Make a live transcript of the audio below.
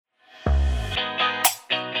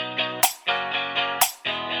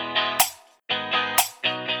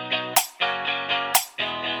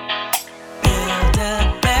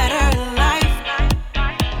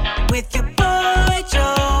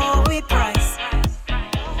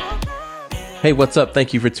Hey, what's up?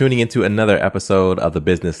 Thank you for tuning into another episode of the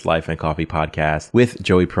Business Life and Coffee podcast with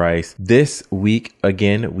Joey Price. This week,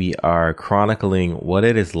 again, we are chronicling what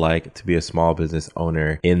it is like to be a small business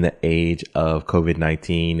owner in the age of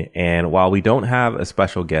COVID-19. And while we don't have a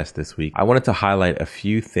special guest this week, I wanted to highlight a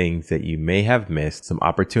few things that you may have missed, some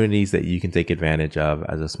opportunities that you can take advantage of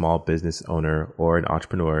as a small business owner or an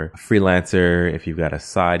entrepreneur, a freelancer, if you've got a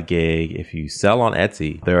side gig, if you sell on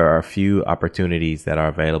Etsy. There are a few opportunities that are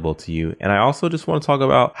available to you. And I also just want to talk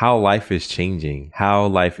about how life is changing.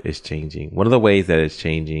 One of the ways that it's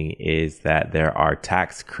changing is that there are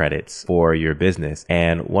tax credits for your business.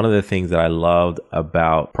 And one of the things that I loved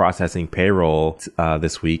about processing payroll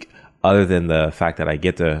this week, other than the fact that I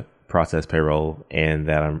get to process payroll and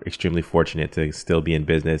that I'm extremely fortunate to still be in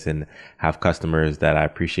business and have customers that I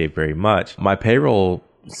appreciate very much, my payroll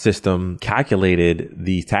system calculated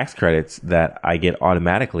these tax credits that I get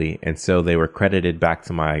automatically. And so they were credited back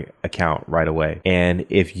to my account right away. And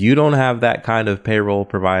if you don't have that kind of payroll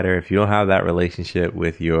provider, if you don't have that relationship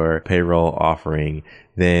with your payroll offering,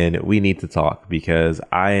 then we need to talk, because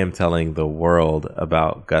I am telling the world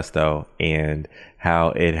about Gusto and how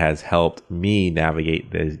it has helped me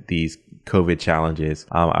navigate these COVID challenges.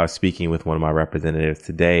 I was speaking with one of my representatives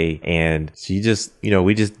today, and she just,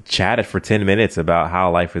 we just chatted for 10 minutes about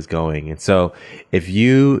how life is going. And so if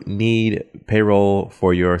you need payroll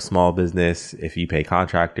for your small business, if you pay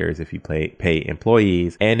contractors, if you pay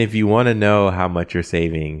employees, and if you want to know how much you're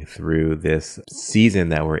saving through this season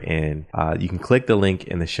that we're in, you can click the link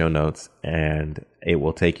in the show notes and it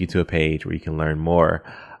will take you to a page where you can learn more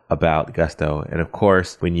about Gusto. And of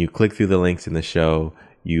course, when you click through the links in the show,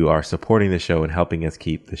 you are supporting the show and helping us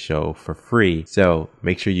keep the show for free. So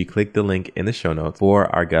make sure you click the link in the show notes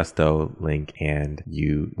for our Gusto link and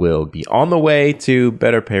you will be on the way to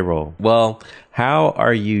better payroll. Well, how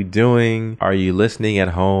are you doing? Are you listening at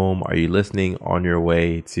home? Are you listening on your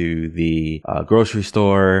way to the grocery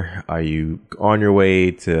store? Are you on your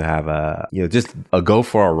way to have just a go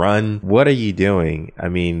for a run? What are you doing? I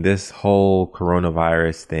mean, this whole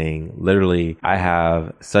coronavirus thing, literally, I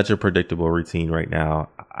have such a predictable routine right now.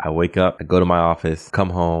 I wake up, I go to my office,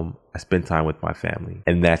 come home, I spend time with my family,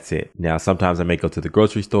 and that's it. Now, sometimes I may go to the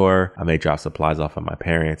grocery store. I may drop supplies off at my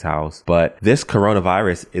parents' house. But this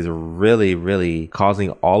coronavirus is really, really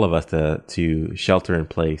causing all of us to shelter in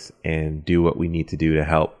place and do what we need to do to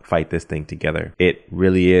help fight this thing together. It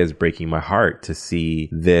really is breaking my heart to see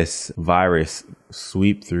this virus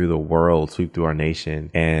sweep through the world, sweep through our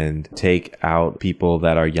nation, and take out people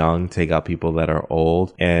that are young, take out people that are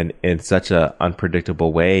old, and in such a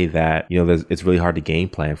unpredictable way that, it's really hard to game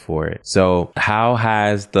plan for it. So how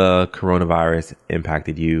has the coronavirus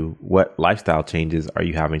impacted you? What lifestyle changes are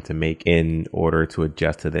you having to make in order to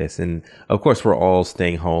adjust to this? And of course, we're all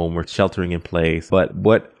staying home, we're sheltering in place, but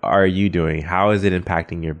what are you doing? How is it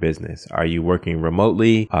impacting your business? Are you working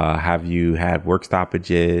remotely? Have you had work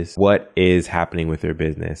stoppages? What is happening with your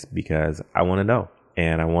business? Because I want to know.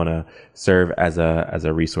 And I want to serve as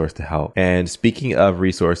a resource to help. And speaking of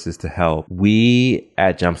resources to help, we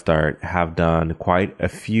at Jumpstart have done quite a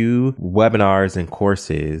few webinars and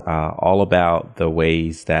courses all about the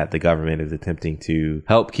ways that the government is attempting to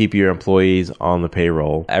help keep your employees on the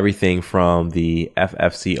payroll. Everything from the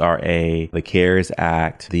FFCRA, the CARES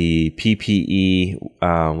Act, the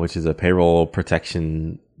PPE, which is a payroll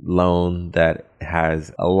protection loan that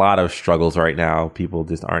has a lot of struggles right now. People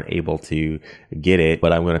just aren't able to get it,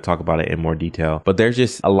 but I'm going to talk about it in more detail. But there's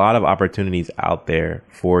just a lot of opportunities out there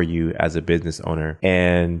for you as a business owner.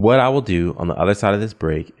 And what I will do on the other side of this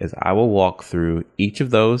break is I will walk through each of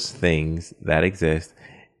those things that exist.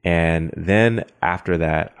 And then after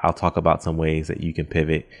that, I'll talk about some ways that you can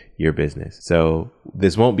pivot your business. So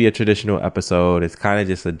this won't be a traditional episode. It's kind of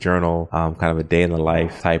just a journal, kind of a day in the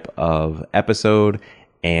life type of episode.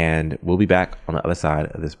 And we'll be back on the other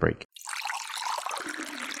side of this break.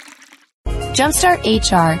 Jumpstart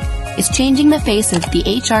HR is changing the face of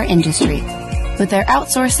the HR industry with their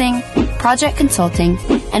outsourcing, project consulting,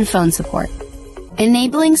 and phone support.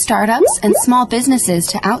 Enabling startups and small businesses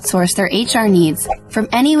to outsource their HR needs from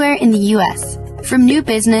anywhere in the U.S., from new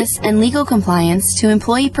business and legal compliance to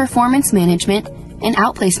employee performance management and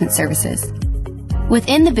outplacement services.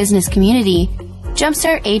 Within the business community,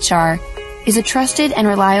 Jumpstart HR is a trusted and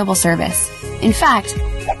reliable service. In fact,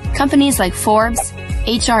 companies like Forbes,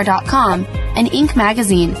 HR.com, and Inc.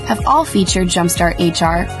 magazine have all featured Jumpstart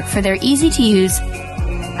HR for their easy-to-use,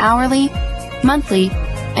 hourly, monthly,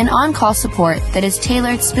 and on-call support that is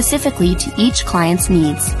tailored specifically to each client's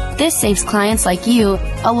needs. This saves clients like you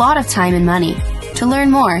a lot of time and money. To learn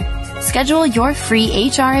more, schedule your free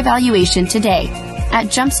HR evaluation today at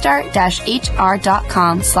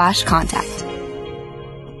jumpstart-hr.com/contact.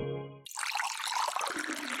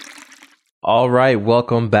 All right,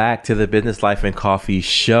 welcome back to the Business Life and Coffee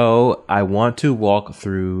show. I want to walk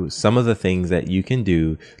through some of the things that you can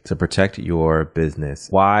do to protect your business.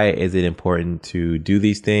 Why is it important to do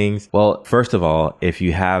these things? Well, first of all, if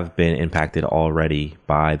you have been impacted already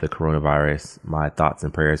by the coronavirus, my thoughts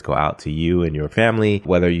and prayers go out to you and your family,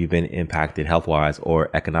 whether you've been impacted health-wise or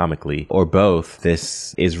economically or both.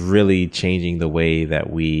 This is really changing the way that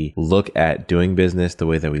we look at doing business, the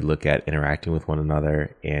way that we look at interacting with one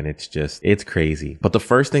another, and it's crazy. But the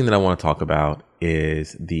first thing that I want to talk about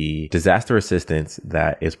is the disaster assistance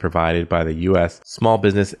that is provided by the U.S. Small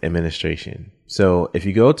Business Administration. So if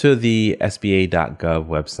you go to the SBA.gov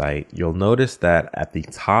website, you'll notice that at the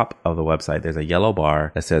top of the website, there's a yellow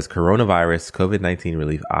bar that says Coronavirus COVID-19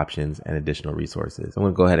 Relief Options and Additional Resources. I'm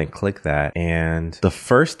going to go ahead and click that. And the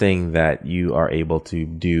first thing that you are able to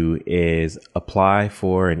do is apply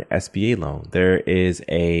for an SBA loan. There is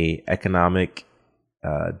a economic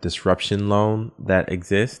disruption loan that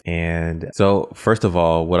exists. And so first of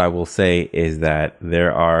all, what I will say is that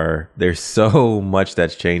there's so much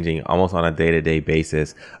that's changing almost on a day-to-day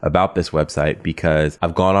basis about this website, because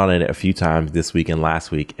I've gone on it a few times this week and last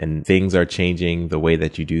week, and things are changing. The way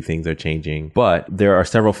that you do things are changing, but there are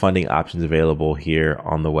several funding options available here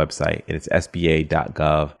on the website, and it's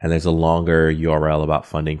sba.gov, and there's a longer URL about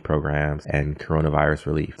funding programs and coronavirus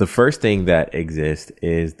relief. The first thing that exists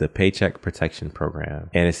is the Paycheck Protection Program.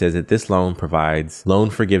 And it says that this loan provides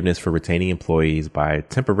loan forgiveness for retaining employees by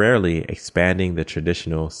temporarily expanding the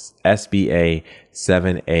traditional SBA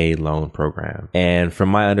 7A loan program. And from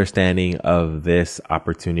my understanding of this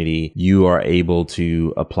opportunity, you are able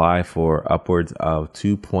to apply for upwards of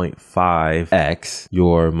 2.5x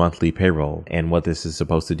your monthly payroll. And what this is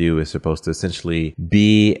supposed to do is supposed to essentially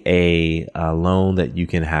be a loan that you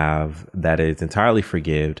can have that is entirely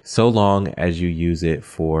forgived so long as you use it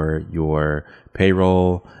for your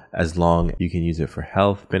payroll, as long you can use it for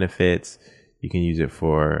health benefits. You can use it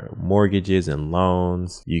for mortgages and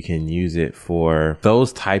loans. You can use it for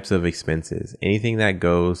those types of expenses. Anything that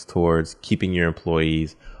goes towards keeping your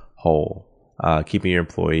employees whole, keeping your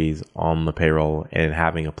employees on the payroll and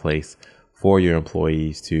having a place for your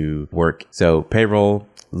employees to work. So payroll,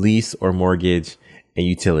 lease or mortgage, and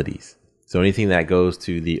utilities. So anything that goes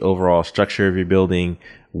to the overall structure of your building,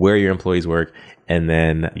 where your employees work, and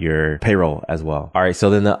then your payroll as well. All right. So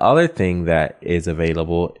then the other thing that is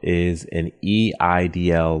available is an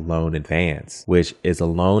EIDL loan advance, which is a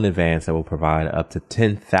loan advance that will provide up to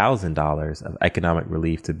 $10,000 of economic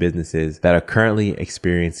relief to businesses that are currently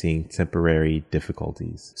experiencing temporary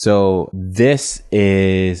difficulties. So this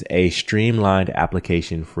is a streamlined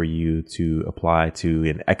application for you to apply to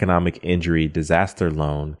an economic injury disaster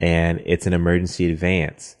loan, and it's an emergency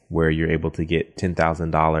advance where you're able to get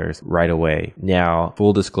 $10,000 right away. Now,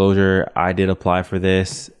 full disclosure, I did apply for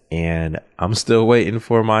this and I'm still waiting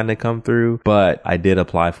for mine to come through, but I did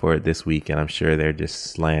apply for it this week and I'm sure they're just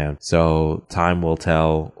slammed. So time will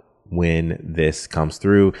tell when this comes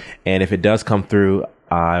through. And if it does come through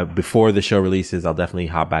before the show releases, I'll definitely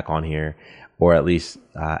hop back on here, or at least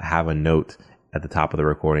have a note at the top of the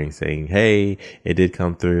recording saying, hey, it did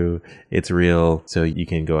come through, it's real, so you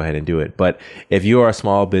can go ahead and do it. But if you are a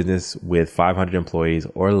small business with 500 employees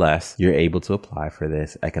or less, you're able to apply for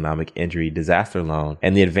this economic injury disaster loan.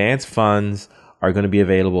 And the advance funds are going to be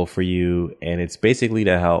available for you. And it's basically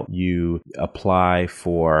to help you apply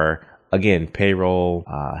for, again, payroll,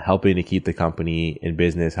 helping to keep the company in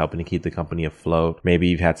business, helping to keep the company afloat. Maybe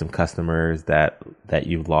you've had some customers that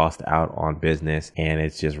you've lost out on business and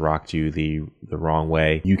it's just rocked you the wrong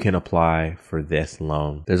way. You can apply for this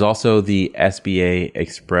loan. There's also the SBA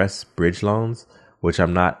Express Bridge Loans, which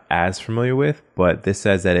I'm not as familiar with, but this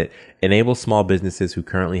says that it enables small businesses who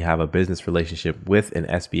currently have a business relationship with an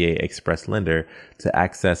SBA Express lender to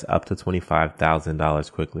access up to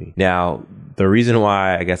 $25,000 quickly. Now, the reason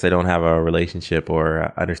why I guess I don't have a relationship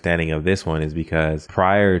or understanding of this one is because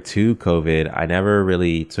prior to COVID, I never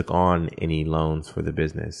really took on any loans for the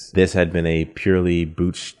business. This had been a purely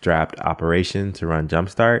bootstrapped operation to run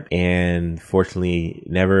Jumpstart, and fortunately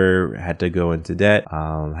never had to go into debt,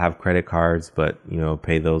 have credit cards, but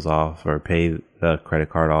pay those off or pay the credit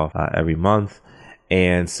card off every month.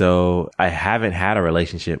 And so I haven't had a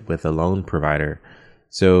relationship with a loan provider.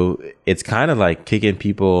 So it's kind of like kicking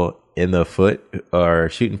people in the foot or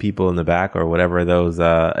shooting people in the back or whatever those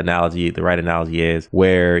the right analogy is,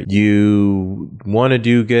 where you want to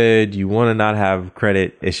do good, you want to not have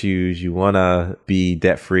credit issues, you want to be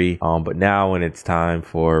debt free, but now when it's time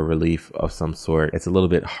for relief of some sort, it's a little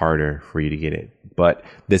bit harder for you to get it. But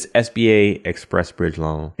this SBA Express Bridge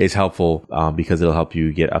Loan is helpful because it'll help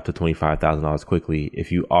you get up to $25,000 quickly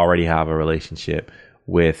if you already have a relationship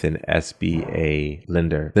with an SBA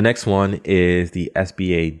lender. The next one is the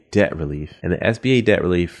SBA debt relief. And the SBA debt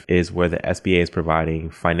relief is where the SBA is providing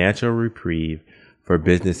financial reprieve for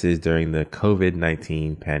businesses during the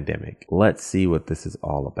COVID-19 pandemic. Let's see what this is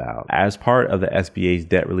all about. As part of the SBA's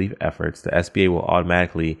debt relief efforts, the SBA will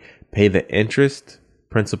automatically pay the interest,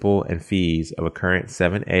 principal, and fees of a current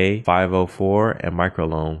 7A, 504, and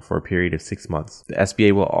microloan for a period of 6 months. The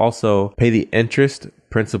SBA will also pay the interest,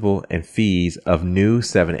 principal, and fees of new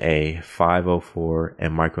 7A, 504,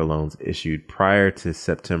 and microloans issued prior to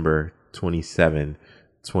September 27,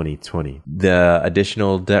 2020. The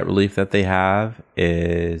additional debt relief that they have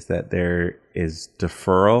is that there is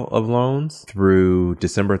deferral of loans through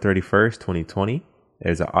December 31st, 2020.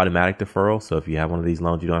 There's an automatic deferral. So if you have one of these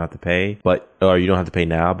loans, you don't have to pay, or you don't have to pay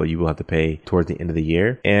now, but you will have to pay towards the end of the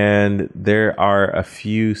year. And there are a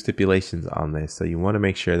few stipulations on this. So you want to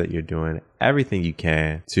make sure that you're doing everything you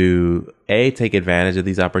can to take advantage of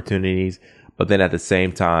these opportunities, but then at the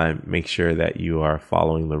same time, make sure that you are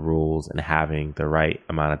following the rules and having the right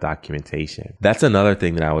amount of documentation. That's another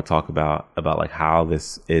thing that I would talk about like how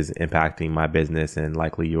this is impacting my business and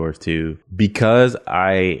likely yours too. Because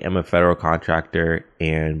I am a federal contractor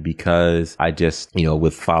and because I just,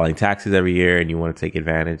 with filing taxes every year and you want to take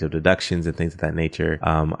advantage of deductions and things of that nature,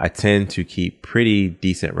 I tend to keep pretty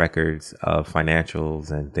decent records of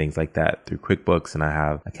financials and things like that through QuickBooks. And I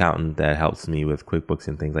have an accountant that helps me with QuickBooks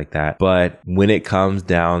and things like that. But when it comes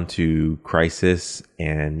down to crisis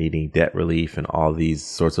and needing debt relief and all these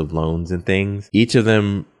sorts of loans and things, each of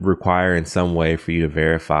them require in some way for you to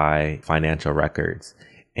verify financial records.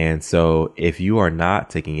 And so if you are not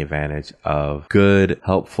taking advantage of good,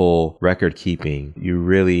 helpful record keeping,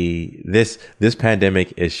 this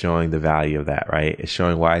pandemic is showing the value of that, right? It's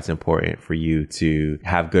showing why it's important for you to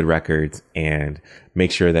have good records and make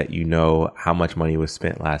sure that you know how much money was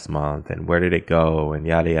spent last month and where did it go and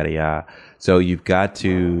yada, yada, yada. So you've got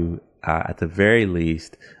to, at the very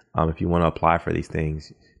least, if you want to apply for these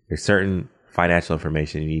things, there's certain financial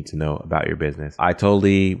information you need to know about your business. I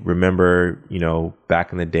totally remember,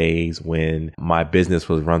 back in the days when my business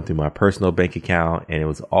was run through my personal bank account and it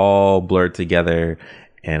was all blurred together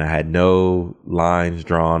and I had no lines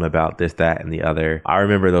drawn about this, that, and the other. I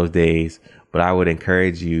remember those days. But I would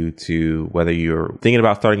encourage you to, whether you're thinking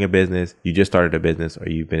about starting a business, you just started a business, or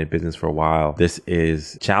you've been in business for a while, this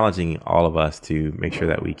is challenging all of us to make sure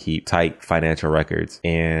that we keep tight financial records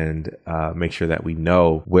and make sure that we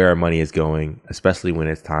know where our money is going, especially when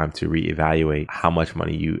it's time to reevaluate how much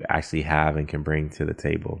money you actually have and can bring to the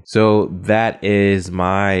table. So that is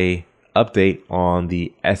my update on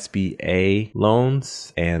the SBA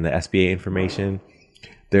loans and the SBA information.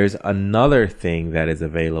 There's another thing that is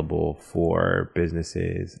available for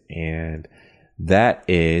businesses, and that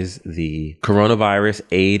is the Coronavirus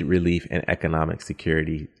Aid, Relief, and Economic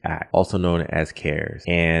Security Act, also known as CARES.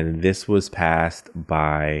 And this was passed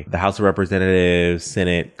by the House of Representatives,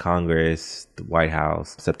 Senate, Congress, the White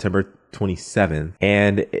House, September 27th.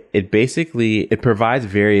 And it provides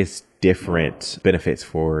various different benefits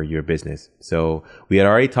for your business. So we had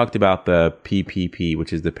already talked about the PPP,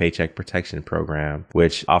 which is the Paycheck Protection Program,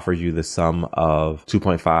 which offers you the sum of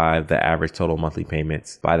 2.5, the average total monthly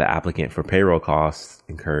payments by the applicant for payroll costs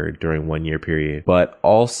incurred during 1 year period. But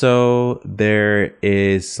also there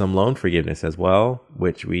is some loan forgiveness as well,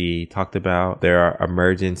 which we talked about. There are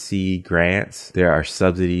emergency grants. There are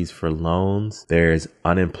subsidies for loans. There's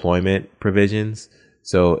unemployment provisions.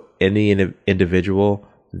 So any individual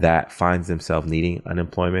that finds themselves needing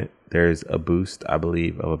unemployment, there's a boost, I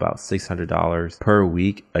believe, of about $600 per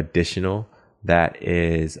week additional that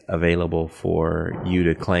is available for you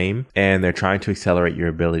to claim. And they're trying to accelerate your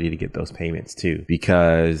ability to get those payments too,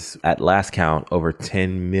 because at last count, over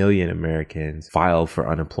 10 million Americans filed for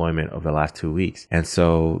unemployment over the last 2 weeks. And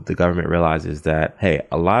so the government realizes that, hey,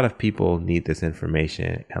 a lot of people need this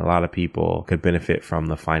information and a lot of people could benefit from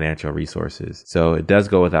the financial resources. So it does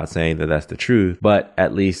go without saying that that's the truth, but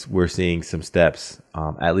at least we're seeing some steps,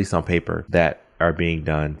 at least on paper, that are being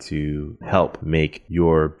done to help make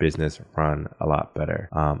your business run a lot better,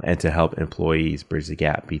 and to help employees bridge the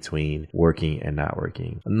gap between working and not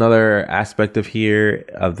working. Another aspect of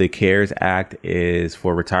the CARES Act is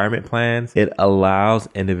for retirement plans. It allows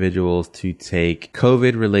individuals to take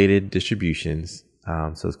COVID-related distributions,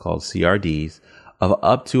 so it's called CRDs, of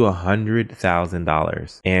up to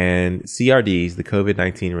 $100,000. And CRDs, the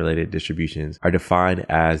COVID-19 related distributions, are defined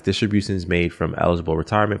as distributions made from eligible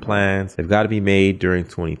retirement plans. They've got to be made during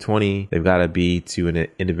 2020. They've got to be to an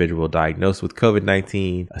individual diagnosed with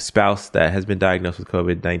COVID-19, a spouse that has been diagnosed with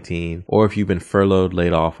COVID-19, or if you've been furloughed,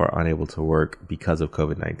 laid off, or unable to work because of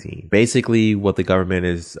COVID-19. Basically, what the government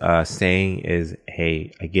is saying is,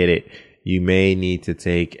 hey, I get it. You may need to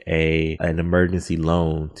take an emergency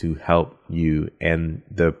loan to help you, and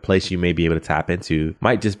the place you may be able to tap into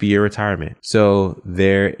might just be your retirement. So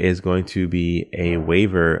there is going to be a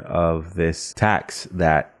waiver of this tax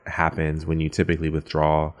that happens when you typically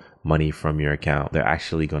withdraw money from your account. They're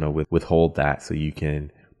actually going to withhold that so you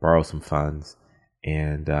can borrow some funds.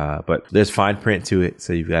 And but there's fine print to it,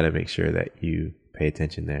 so you've got to make sure that you pay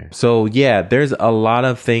attention there. So yeah, there's a lot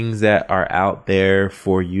of things that are out there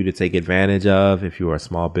for you to take advantage of if you are a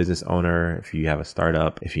small business owner, if you have a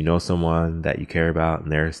startup, if you know someone that you care about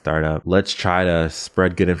and they're a startup. Let's try to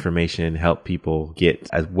spread good information, help people get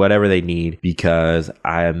whatever they need, because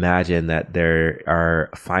I imagine that there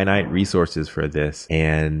are finite resources for this.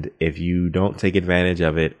 And if you don't take advantage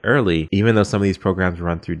of it early, even though some of these programs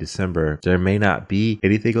run through December, there may not be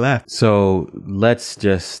anything left. So let's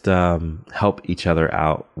just help each other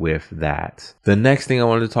out with that. The next thing I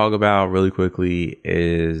wanted to talk about really quickly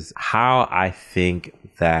is how I think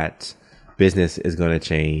that business is going to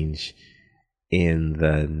change in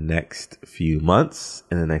the next few months,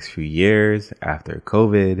 in the next few years after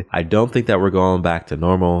COVID. I don't think that we're going back to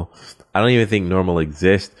normal. I don't even think normal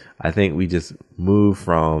exists. I think we just move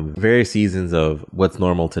from various seasons of what's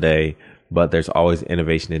normal today, but there's always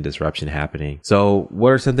innovation and disruption happening. So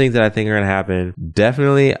what are some things that I think are going to happen?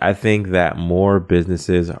 Definitely, I think that more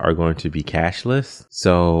businesses are going to be cashless.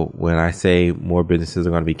 So when I say more businesses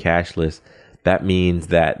are going to be cashless, that means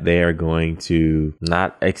that they are going to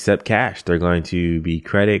not accept cash. They're going to be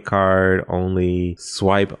credit card only,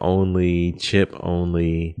 swipe only, chip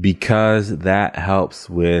only, because that helps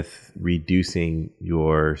with reducing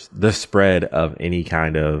the spread of any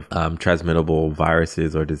kind of transmittable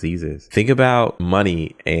viruses or diseases. Think about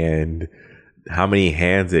money and how many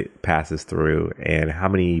hands it passes through and how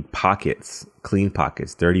many pockets, clean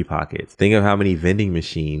pockets, dirty pockets. Think of how many vending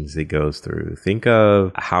machines it goes through. Think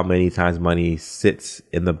of how many times money sits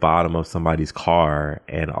in the bottom of somebody's car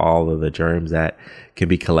and all of the germs that can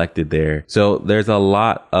be collected there. So there's a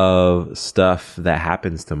lot of stuff that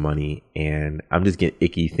happens to money, and I'm just getting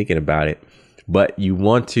icky thinking about it. But you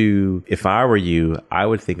want to, if I were you, I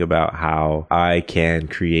would think about how I can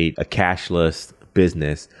create a cashless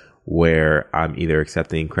business where I'm either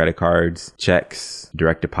accepting credit cards, checks,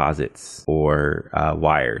 direct deposits, or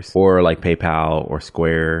wires, or like PayPal or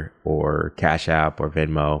Square or Cash App or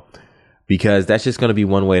Venmo, because that's just going to be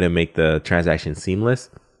one way to make the transaction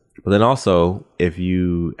seamless. But then also, if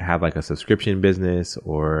you have like a subscription business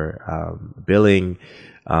or billing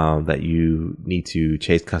that you need to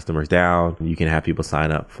chase customers down, you can have people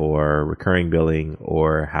sign up for recurring billing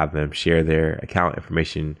or have them share their account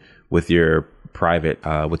information with your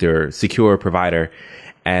with your secure provider.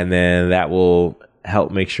 And then that will help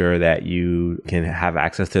make sure that you can have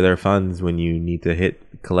access to their funds when you need to hit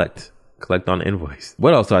collect on invoice.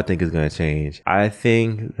 What else do I think is going to change? I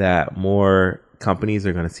think that more companies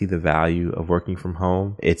are going to see the value of working from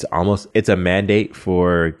home. It's a mandate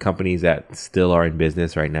for companies that still are in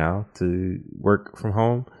business right now to work from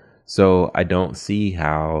home. So I don't see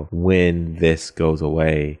how, when this goes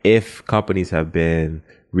away, if companies have been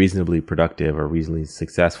reasonably productive or reasonably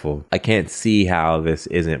successful, I can't see how this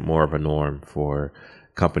isn't more of a norm for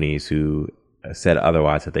companies who said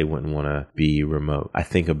otherwise that they wouldn't want to be remote. I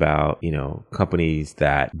think about, companies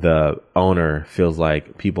that the owner feels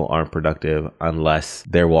like people aren't productive unless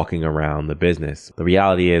they're walking around the business. The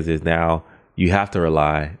reality is now you have to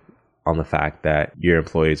rely on the fact that your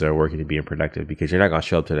employees are working to be productive, because you're not going to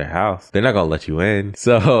show up to their house. They're not going to let you in.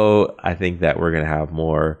 So I think that we're going to have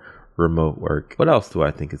more remote work. What else do I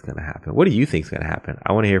think is going to happen? What do you think is going to happen?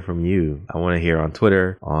 I want to hear from you. I want to hear on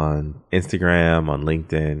Twitter, on Instagram, on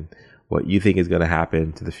LinkedIn, what you think is going to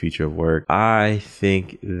happen to the future of work. I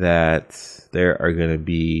think that there are going to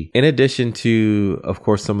be, in addition to, of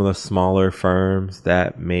course, some of the smaller firms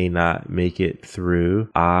that may not make it through,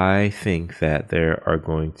 I think that there are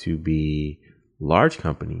going to be large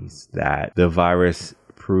companies that the virus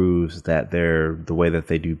proves that the way that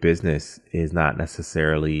they do business is not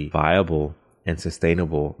necessarily viable and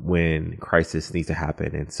sustainable when crisis needs to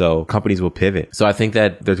happen. And so companies will pivot. So I think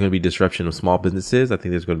that there's going to be disruption of small businesses. I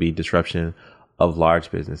think there's going to be disruption of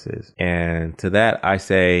large businesses. And to that, I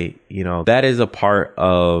say, that is a part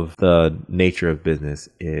of the nature of business,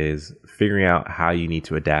 is figuring out how you need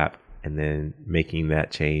to adapt and then making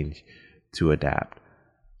that change to adapt.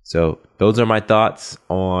 So those are my thoughts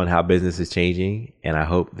on how business is changing. And I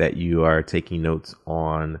hope that you are taking notes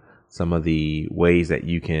on some of the ways that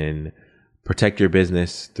you can protect your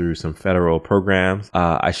business through some federal programs.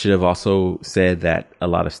 I should have also said that a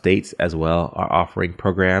lot of states as well are offering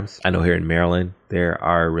programs. I know here in Maryland, there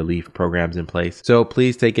are relief programs in place. So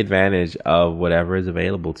please take advantage of whatever is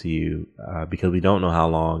available to you because we don't know how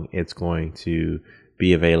long it's going to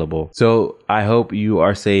be available. So I hope you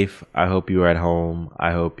are safe. I hope you are at home.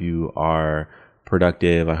 I hope you are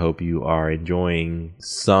productive. I hope you are enjoying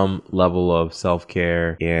some level of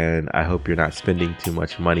self-care, and I hope you're not spending too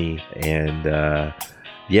much money. And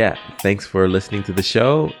thanks for listening to the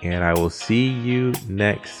show, and I will see you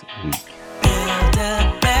next week. Build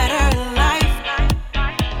a better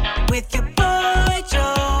life with your